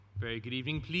Very good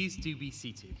evening. Please do be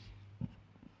seated.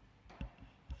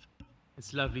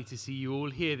 It's lovely to see you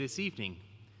all here this evening.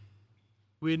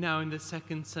 We're now in the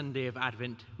second Sunday of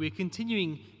Advent. We're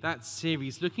continuing that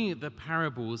series looking at the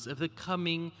parables of the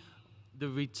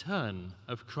return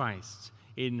of Christ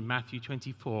in Matthew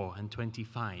 24 and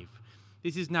 25.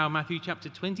 This is now Matthew chapter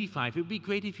 25. It would be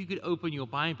great if you could open your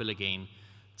Bible again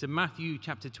to Matthew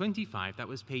chapter 25. That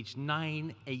was page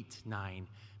 989.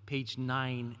 Page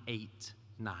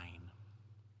 989.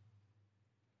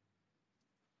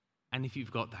 And if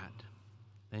you've got that,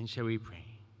 then shall we pray?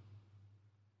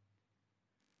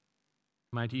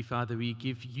 Mighty Father, we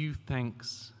give you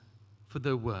thanks for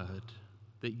the word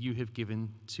that you have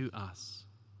given to us.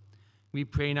 We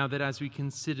pray now that as we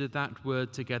consider that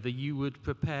word together, you would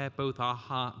prepare both our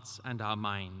hearts and our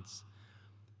minds,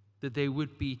 that they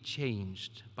would be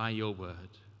changed by your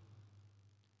word.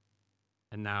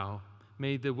 And now,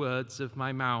 may the words of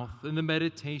my mouth and the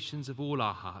meditations of all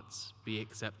our hearts be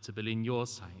acceptable in your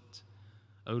sight,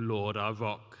 O Lord, our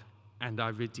rock and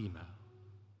our Redeemer.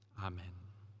 Amen.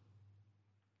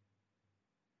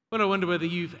 Well, I wonder whether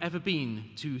you've ever been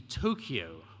to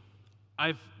Tokyo.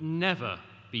 I've never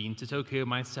been to Tokyo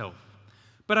myself,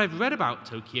 but I've read about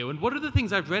Tokyo, and one of the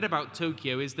things I've read about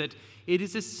Tokyo is that it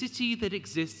is a city that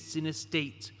exists in a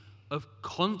state of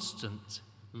constant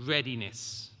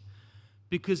readiness,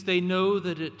 because they know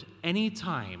that at any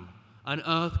time an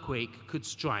earthquake could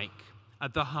strike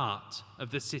at the heart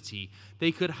of the city.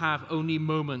 They could have only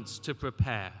moments to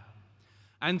prepare.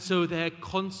 And so they're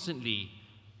constantly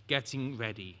getting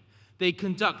ready. They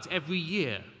conduct every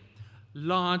year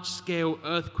large-scale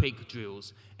earthquake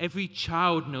drills. Every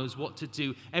child knows what to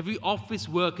do. Every office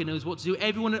worker knows what to do.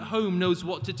 Everyone at home knows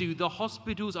what to do. The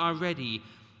hospitals are ready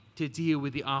to deal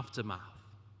with the aftermath.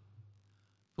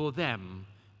 For them,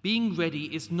 being ready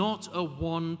is not a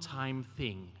one-time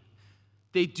thing.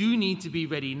 They do need to be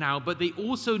ready now, but they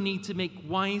also need to make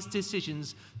wise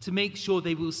decisions to make sure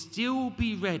they will still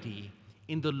be ready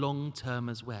in the long term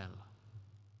as well.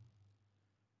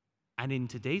 And in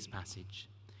today's passage,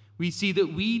 we see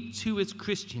that we too as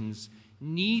Christians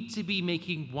need to be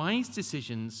making wise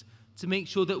decisions to make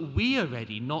sure that we are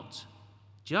ready, not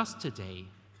just today,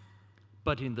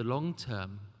 but in the long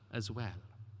term as well.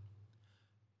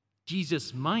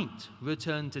 Jesus might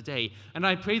return today, and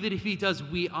I pray that if he does,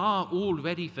 we are all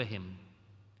ready for him.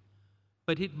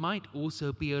 But it might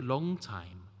also be a long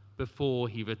time before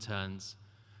he returns,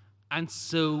 and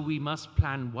so we must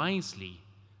plan wisely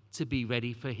to be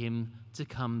ready for him to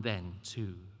come then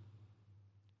too.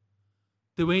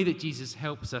 The way that Jesus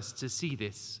helps us to see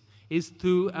this is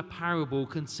through a parable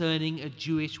concerning a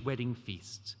Jewish wedding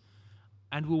feast,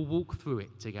 and we'll walk through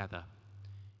it together.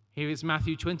 Here is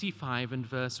Matthew 25 and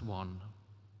verse 1.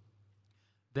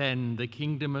 Then the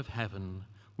kingdom of heaven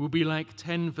will be like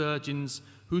 10 virgins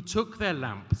who took their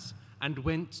lamps and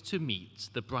went to meet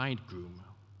the bridegroom.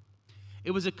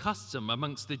 It was a custom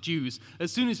amongst the Jews.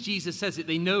 As soon as Jesus says it,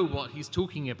 they know what he's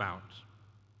talking about.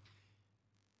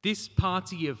 This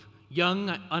party of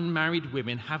young unmarried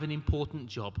women have an important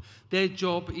job. Their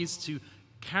job is to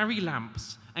carry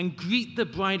lamps and greet the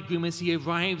bridegroom as he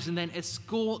arrives and then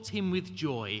escort him with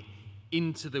joy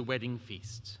into the wedding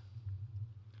feast.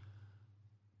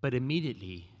 But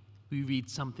immediately we read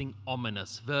something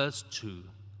ominous. Verse 2.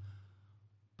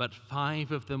 But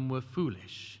 5 of them were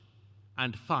foolish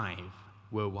and 5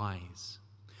 were wise.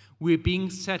 We're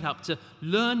being set up to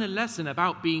learn a lesson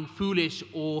about being foolish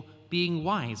or being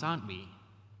wise, aren't we?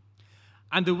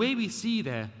 And the way we see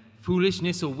their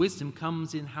foolishness or wisdom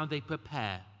comes in how they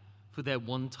prepare for their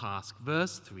one task.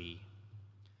 Verse 3.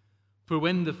 For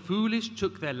when the foolish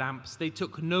took their lamps, they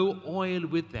took no oil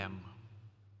with them.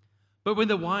 But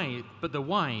the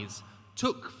wise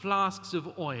took flasks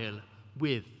of oil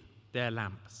with their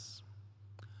lamps.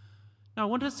 Now I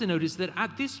want us to notice that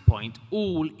at this point,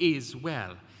 all is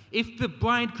well. If the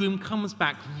bridegroom comes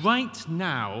back right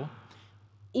now,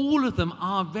 all of them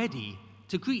are ready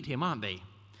to greet him, aren't they?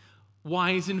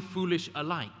 Wise and foolish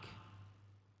alike.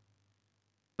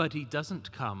 But he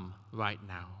doesn't come right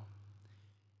now.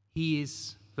 He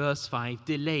is, verse 5,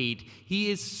 delayed. He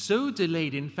is so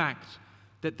delayed, in fact,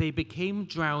 that they became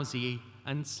drowsy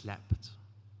and slept.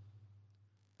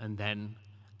 And then,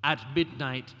 at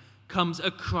midnight, comes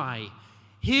a cry.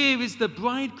 Here is the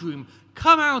bridegroom.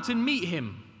 Come out and meet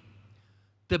him.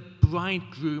 The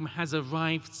bridegroom has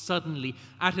arrived suddenly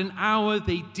at an hour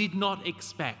they did not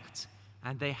expect,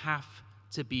 and they have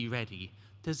to be ready.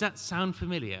 Does that sound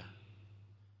familiar?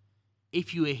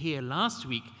 If you were here last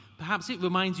week, perhaps it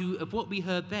reminds you of what we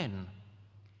heard then.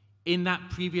 In that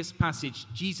previous passage,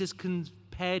 Jesus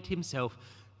compared himself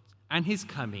and his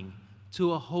coming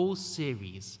to a whole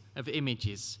series of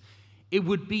images. It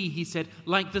would be, he said,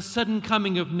 like the sudden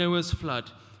coming of Noah's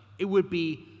flood. It would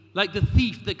be like the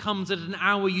thief that comes at an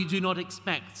hour you do not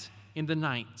expect in the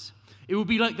night. It would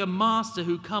be like the master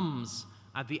who comes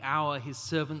at the hour his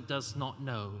servant does not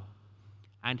know.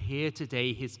 And here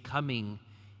today, his coming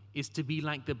is to be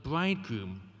like the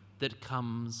bridegroom that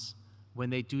comes when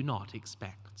they do not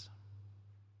expect.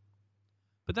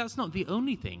 But that's not the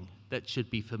only thing that should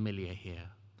be familiar here,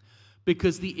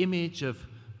 because the image of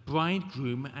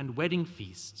bridegroom and wedding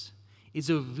feast is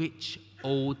a rich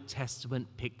Old Testament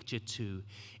picture too.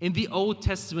 In the Old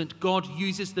Testament, God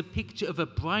uses the picture of a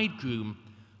bridegroom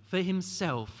for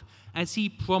himself as he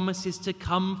promises to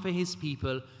come for his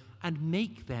people and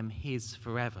make them his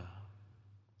forever.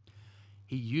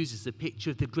 He uses the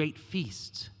picture of the great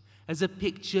feast as a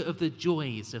picture of the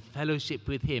joys of fellowship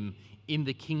with him in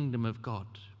the kingdom of God.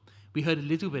 We heard a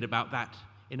little bit about that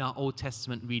in our Old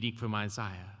Testament reading from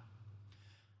Isaiah.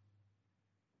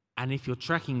 And if you're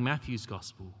tracking Matthew's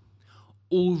gospel,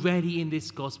 already in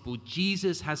this gospel,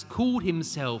 Jesus has called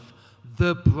himself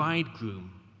the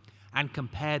bridegroom and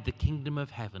compared the kingdom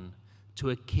of heaven to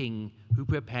a king who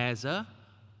prepares a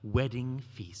wedding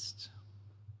feast.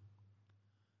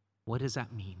 What does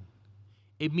that mean?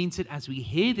 It means that as we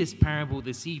hear this parable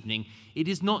this evening, it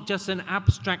is not just an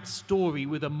abstract story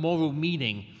with a moral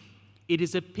meaning. It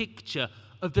is a picture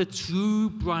of the true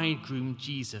bridegroom,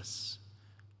 Jesus,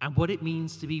 and what it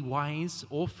means to be wise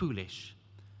or foolish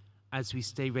as we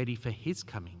stay ready for his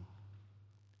coming.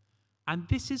 And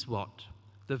this is what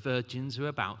the virgins are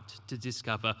about to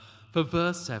discover. For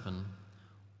verse 7,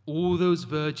 all those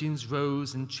virgins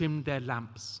rose and trimmed their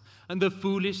lamps, and the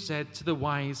foolish said to the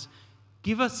wise,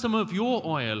 "Give us some of your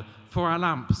oil, for our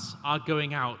lamps are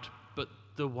going out." But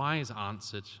the wise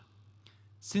answered,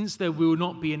 "Since there will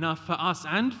not be enough for us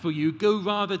and for you, go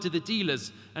rather to the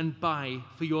dealers and buy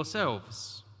for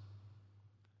yourselves."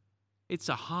 It's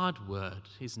a hard word,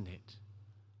 isn't it?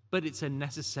 But it's a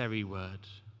necessary word.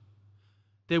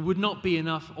 There would not be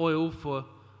enough oil for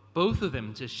both of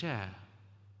them to share.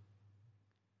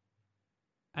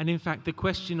 And in fact, the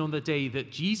question on the day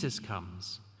that Jesus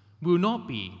comes will not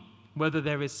be whether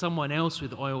there is someone else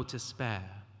with oil to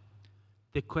spare.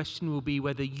 The question will be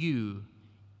whether you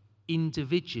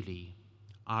individually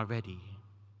are ready.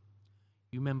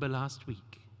 You remember last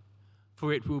week?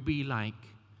 For it will be like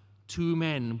two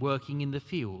men working in the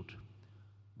field.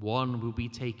 One will be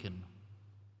taken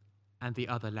and the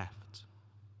other left.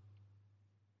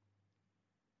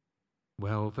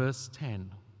 Well, verse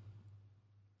 10.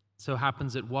 So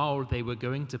happens that while they were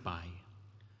going to buy,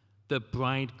 the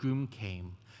bridegroom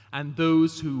came, and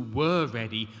those who were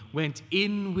ready went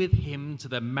in with him to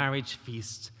the marriage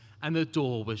feast, and the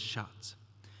door was shut.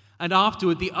 And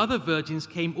afterward the other virgins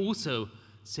came also,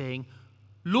 saying,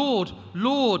 "Lord,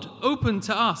 Lord, open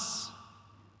to us."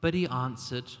 But he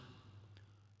answered,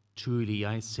 "Truly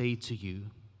I say to you,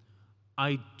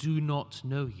 I do not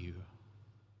know you."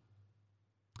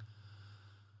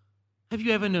 Have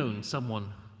you ever known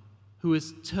someone who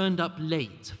has turned up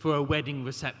late for a wedding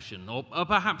reception, or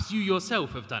perhaps you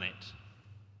yourself have done it?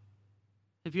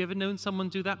 Have you ever known someone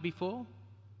do that before?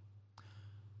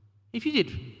 If you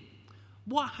did,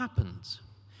 what happened?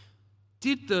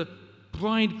 Did the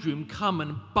bridegroom come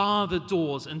and bar the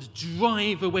doors and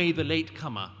drive away the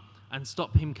latecomer and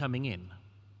stop him coming in?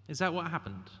 Is that what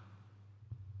happened?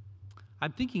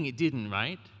 I'm thinking it didn't,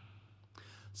 right?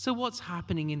 So what's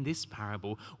happening in this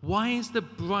parable? Why is the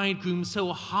bridegroom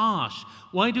so harsh?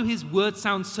 Why do his words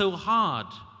sound so hard?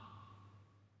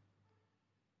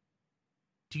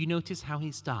 Do you notice how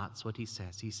he starts what he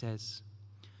says? He says,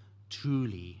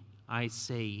 "Truly I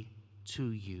say to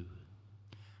you."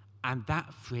 And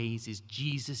that phrase is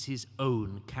Jesus'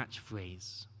 own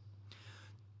catchphrase.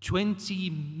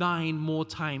 29 more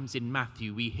times in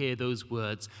Matthew we hear those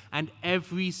words, and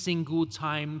every single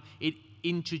time it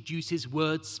introduces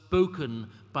words spoken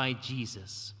by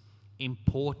Jesus,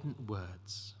 important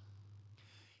words.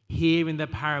 Here in the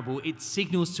parable, it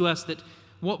signals to us that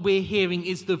what we're hearing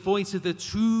is the voice of the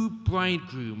true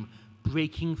bridegroom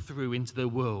breaking through into the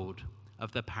world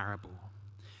of the parable.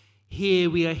 Here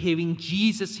we are hearing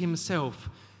Jesus himself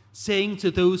saying to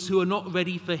those who are not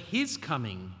ready for his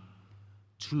coming,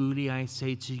 "Truly I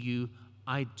say to you,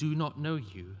 I do not know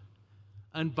you,"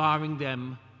 and barring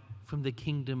them from the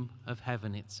kingdom of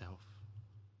heaven itself.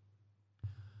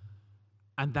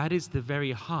 And that is the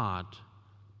very hard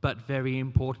but very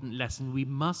important lesson we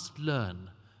must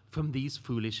learn from these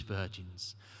foolish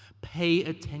virgins. Pay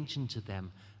attention to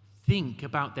them. Think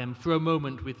about them for a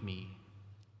moment with me.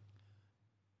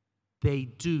 They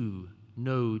do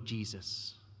know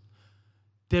Jesus.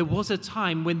 There was a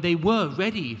time when they were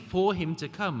ready for him to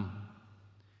come.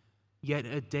 Yet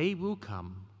a day will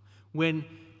come when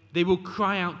they will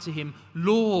cry out to him,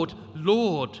 "Lord,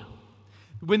 Lord,"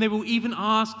 when they will even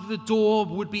ask that the door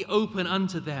would be open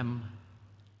unto them.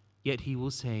 Yet he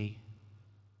will say,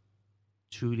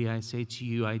 "Truly I say to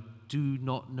you, I do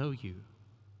not know you."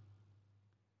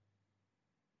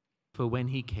 For when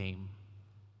he came,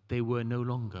 they were no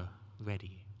longer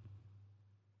ready.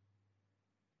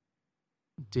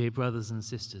 Dear brothers and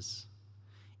sisters,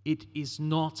 it is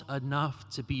not enough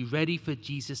to be ready for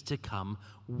Jesus to come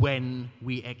when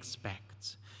we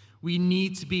expect. We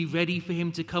need to be ready for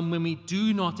him to come when we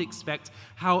do not expect,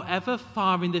 however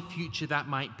far in the future that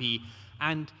might be.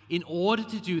 And in order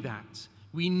to do that,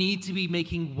 we need to be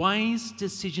making wise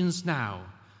decisions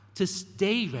now to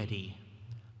stay ready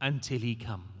until he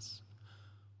comes.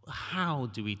 How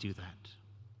do we do that?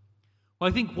 Well,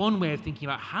 I think one way of thinking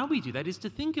about how we do that is to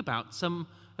think about some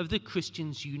of the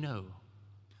Christians you know.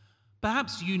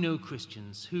 Perhaps you know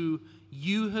Christians who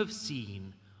you have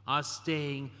seen are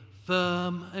staying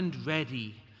firm and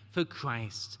ready for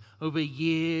Christ over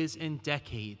years and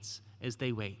decades as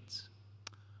they wait.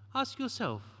 Ask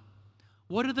yourself,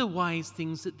 what are the wise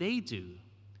things that they do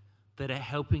that are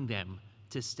helping them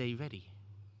to stay ready?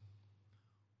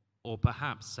 Or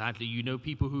perhaps, sadly, you know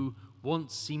people who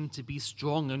once seemed to be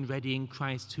strong and ready in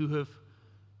Christ who have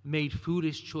made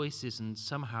foolish choices and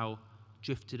somehow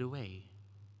drifted away.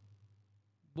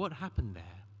 What happened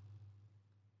there?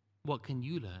 What can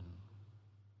you learn?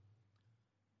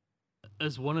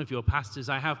 As one of your pastors,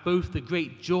 I have both the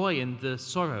great joy and the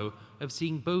sorrow of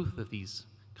seeing both of these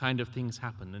kind of things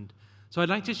happen. And so I'd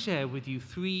like to share with you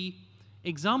 3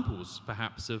 examples,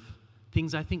 perhaps, of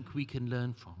things I think we can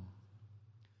learn from.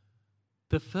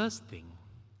 The first thing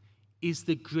is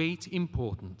the great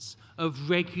importance of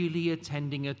regularly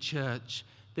attending a church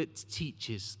that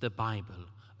teaches the Bible,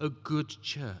 a good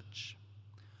church.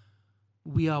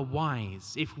 We are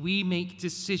wise if we make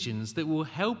decisions that will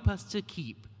help us to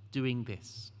keep doing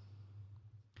this.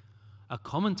 A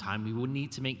common time we will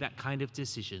need to make that kind of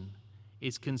decision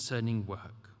is concerning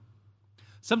work.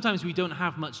 Sometimes we don't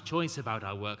have much choice about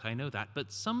our work, I know that,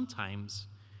 but sometimes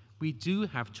we do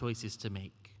have choices to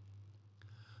make.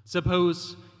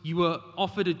 Suppose you were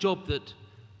offered a job that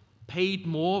paid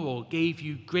more or gave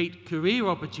you great career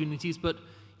opportunities, but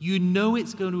you know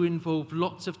it's going to involve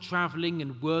lots of traveling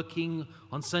and working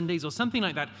on Sundays or something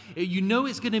like that. You know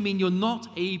it's going to mean you're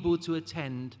not able to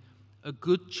attend a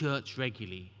good church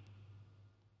regularly.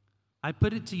 I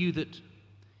put it to you that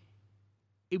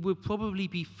it would probably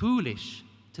be foolish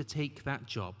to take that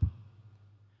job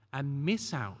and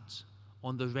miss out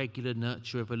on the regular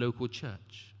nurture of a local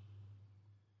church.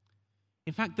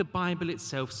 In fact, the Bible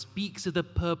itself speaks of the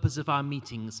purpose of our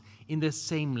meetings in the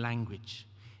same language.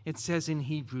 It says in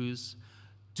Hebrews,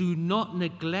 "Do not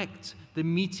neglect the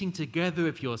meeting together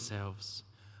of yourselves,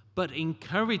 but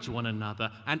encourage one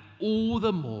another, and all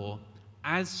the more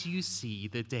as you see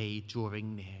the day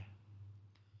drawing near."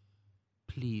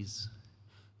 Please,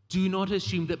 do not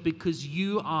assume that because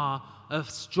you are a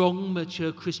strong,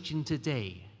 mature Christian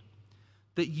today,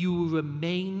 that you will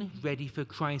remain ready for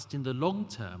Christ in the long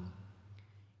term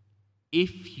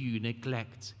if you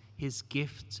neglect his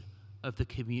gift of the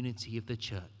community of the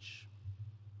church.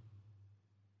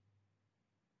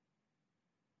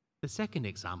 The second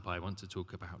example I want to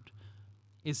talk about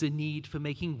is the need for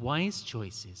making wise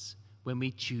choices when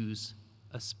we choose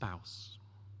a spouse.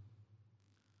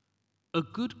 A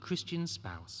good Christian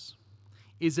spouse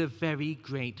is a very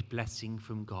great blessing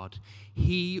from God.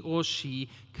 He or she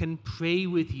can pray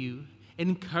with you,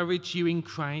 encourage you in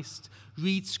Christ,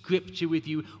 read scripture with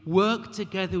you, work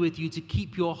together with you to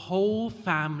keep your whole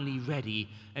family ready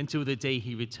until the day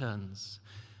he returns.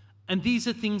 And these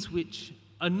are things which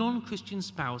a non-Christian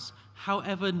spouse,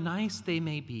 however nice they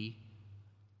may be,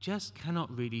 just cannot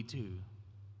really do.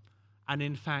 And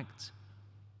in fact,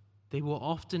 they will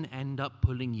often end up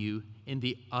pulling you in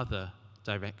the other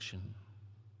direction.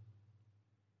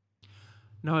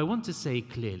 Now, I want to say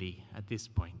clearly at this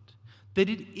point that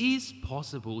it is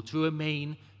possible to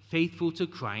remain faithful to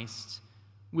Christ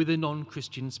with a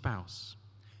non-Christian spouse.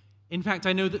 In fact,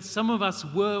 I know that some of us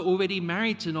were already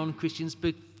married to non-Christians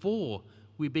before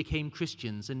we became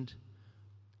Christians, and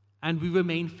we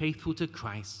remain faithful to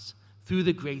Christ through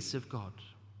the grace of God.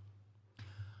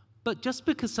 But just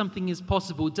because something is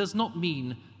possible does not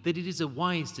mean that it is a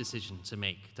wise decision to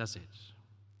make, does it?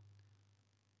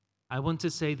 I want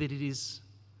to say that it is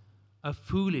a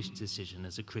foolish decision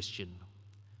as a Christian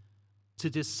to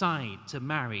decide to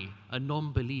marry a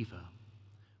non-believer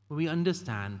when we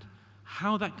understand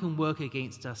how that can work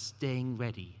against us staying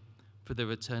ready for the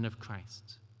return of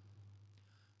Christ.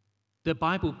 The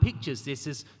Bible pictures this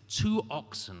as two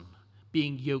oxen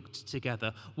being yoked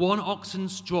together, one oxen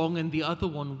strong and the other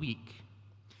one weak.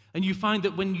 And you find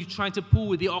that when you try to pull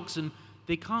with the oxen,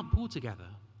 they can't pull together.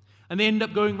 And they end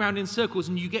up going round in circles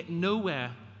and you get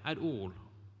nowhere at all.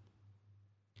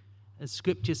 As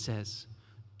Scripture says,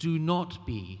 do not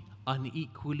be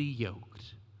unequally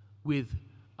yoked with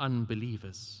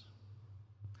unbelievers.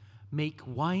 Make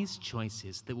wise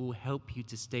choices that will help you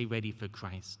to stay ready for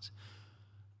Christ.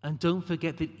 And don't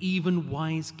forget that even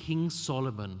wise King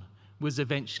Solomon was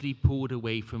eventually pulled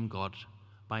away from God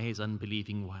by his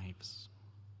unbelieving wives.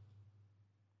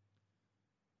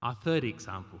 Our third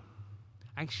example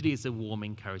actually is a warm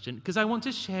encouragement, because I want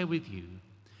to share with you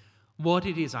what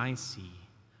it is I see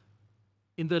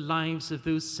in the lives of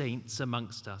those saints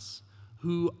amongst us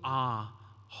who are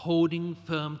holding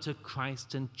firm to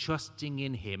Christ and trusting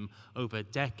in him over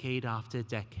decade after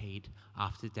decade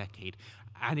after decade.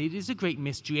 And it is a great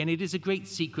mystery and it is a great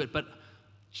secret, but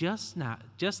just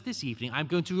this evening, I'm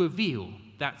going to reveal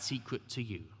that secret to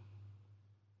you.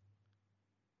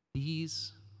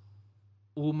 These,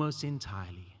 almost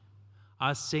entirely,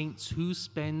 are saints who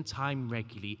spend time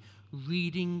regularly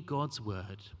reading God's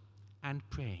word and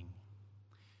praying.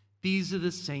 These are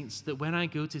the saints that when I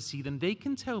go to see them, they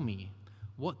can tell me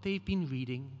what they've been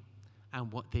reading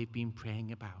and what they've been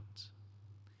praying about.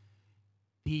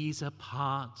 These are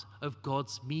part of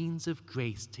God's means of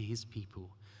grace to his people,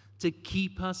 to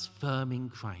keep us firm in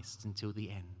Christ until the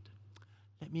end.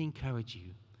 Let me encourage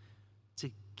you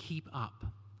to keep up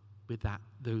with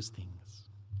those things.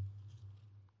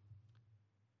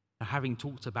 Now, having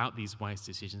talked about these wise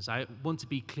decisions, I want to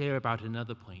be clear about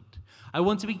another point. I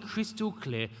want to be crystal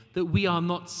clear that we are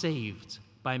not saved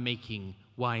by making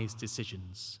wise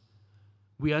decisions.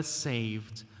 We are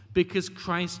saved because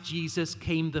Christ Jesus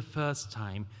came the first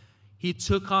time. He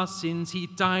took our sins, he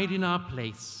died in our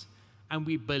place, and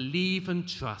we believe and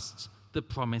trust the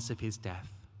promise of his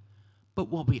death. But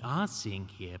what we are seeing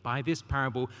here by this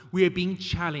parable, we are being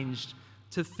challenged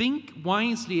to think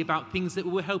wisely about things that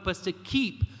will help us to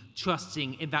keep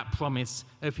trusting in that promise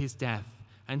of his death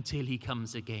until he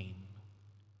comes again.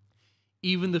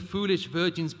 Even the foolish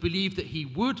virgins believed that he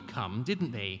would come,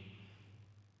 didn't they?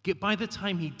 Yet by the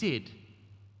time he did,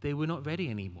 they were not ready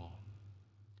anymore.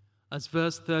 As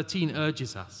verse 13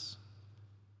 urges us,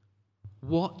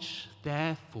 watch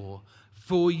therefore,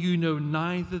 for you know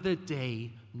neither the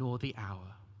day nor the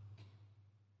hour.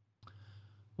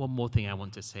 One more thing I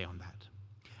want to say on that.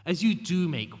 As you do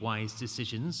make wise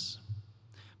decisions,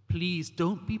 please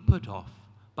don't be put off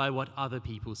by what other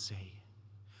people say.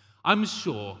 I'm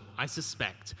sure, I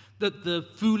suspect, that the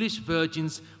foolish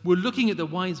virgins were looking at the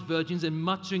wise virgins and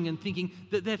muttering and thinking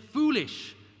that they're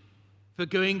foolish for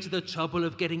going to the trouble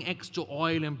of getting extra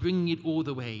oil and bringing it all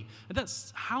the way. And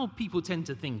that's how people tend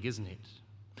to think, isn't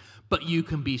it? But you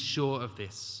can be sure of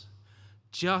this.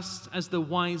 Just as the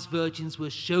wise virgins were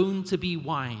shown to be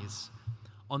wise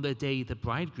on the day the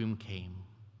bridegroom came,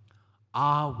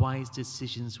 our wise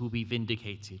decisions will be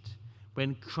vindicated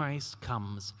when Christ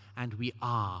comes and we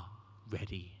are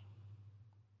ready.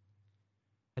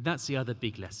 And that's the other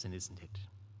big lesson, isn't it?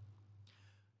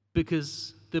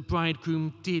 Because the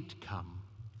bridegroom did come,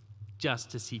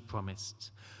 just as he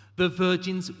promised. The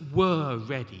virgins were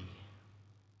ready,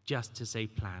 just as they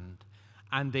planned,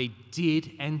 and they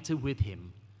did enter with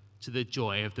him to the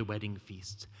joy of the wedding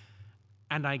feast.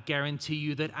 And I guarantee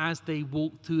you that as they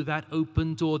walked through that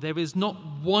open door, there is not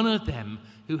one of them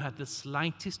who had the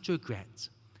slightest regret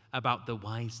about the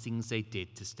wise things they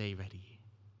did to stay ready.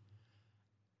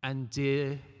 And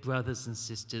dear brothers and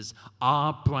sisters,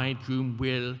 our bridegroom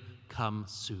will come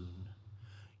soon.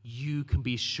 You can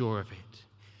be sure of it.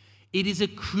 It is a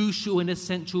crucial and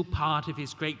essential part of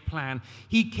his great plan.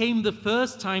 He came the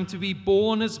first time to be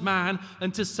born as man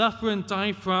and to suffer and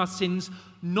die for our sins,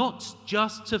 not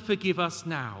just to forgive us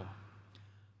now,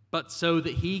 but so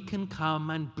that he can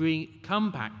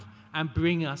come back and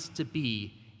bring us to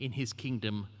be in his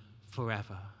kingdom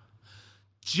forever.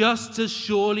 Just as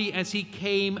surely as he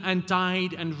came and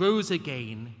died and rose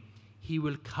again, he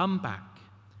will come back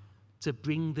to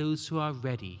bring those who are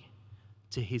ready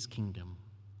to his kingdom,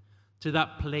 to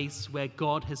that place where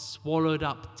God has swallowed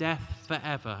up death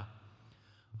forever,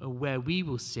 where we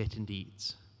will sit and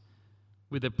eat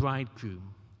with the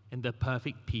bridegroom in the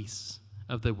perfect peace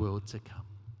of the world to come.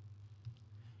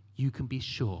 You can be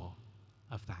sure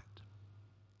of that.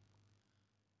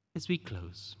 As we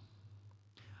close,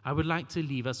 I would like to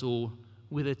leave us all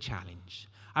with a challenge.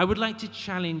 I would like to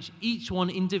challenge each one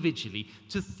individually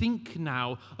to think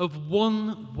now of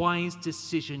one wise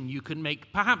decision you can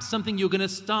make, perhaps something you're going to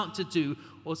start to do,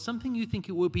 or something you think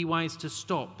it would be wise to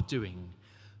stop doing,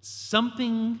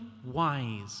 something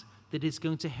wise that is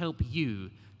going to help you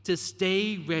to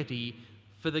stay ready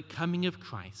for the coming of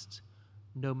Christ,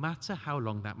 no matter how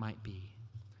long that might be.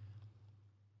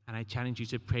 And I challenge you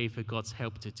to pray for God's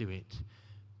help to do it.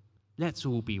 Let's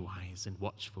all be wise and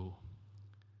watchful,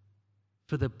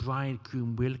 for the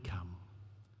bridegroom will come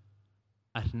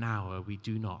at an hour we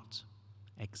do not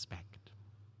expect.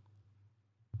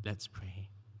 Let's pray.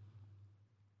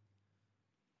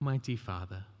 Mighty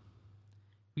Father,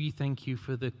 we thank you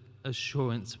for the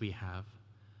assurance we have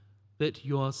that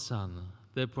your Son,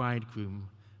 the bridegroom,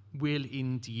 will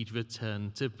indeed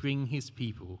return to bring his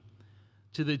people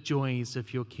to the joys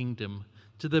of your kingdom,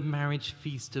 to the marriage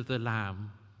feast of the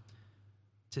Lamb,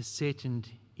 to sit and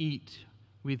eat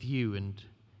with you and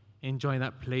enjoy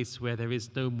that place where there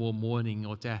is no more mourning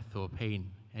or death or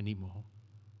pain anymore.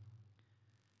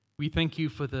 We thank you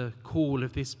for the call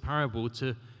of this parable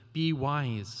to be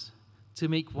wise, to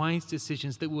make wise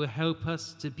decisions that will help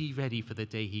us to be ready for the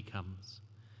day he comes.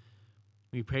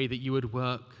 We pray that you would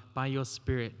work by your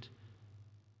Spirit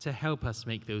to help us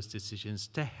make those decisions,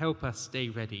 to help us stay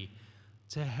ready,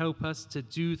 to help us to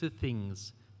do the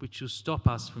things which will stop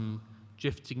us from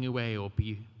drifting away or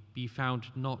be found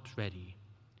not ready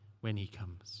when he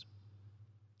comes.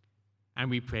 And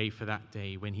we pray for that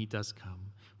day when he does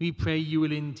come. We pray you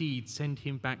will indeed send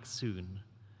him back soon,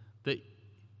 that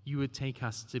you would take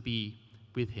us to be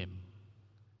with him.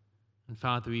 And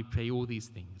Father, we pray all these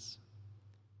things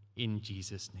in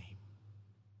Jesus' name.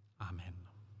 Amen.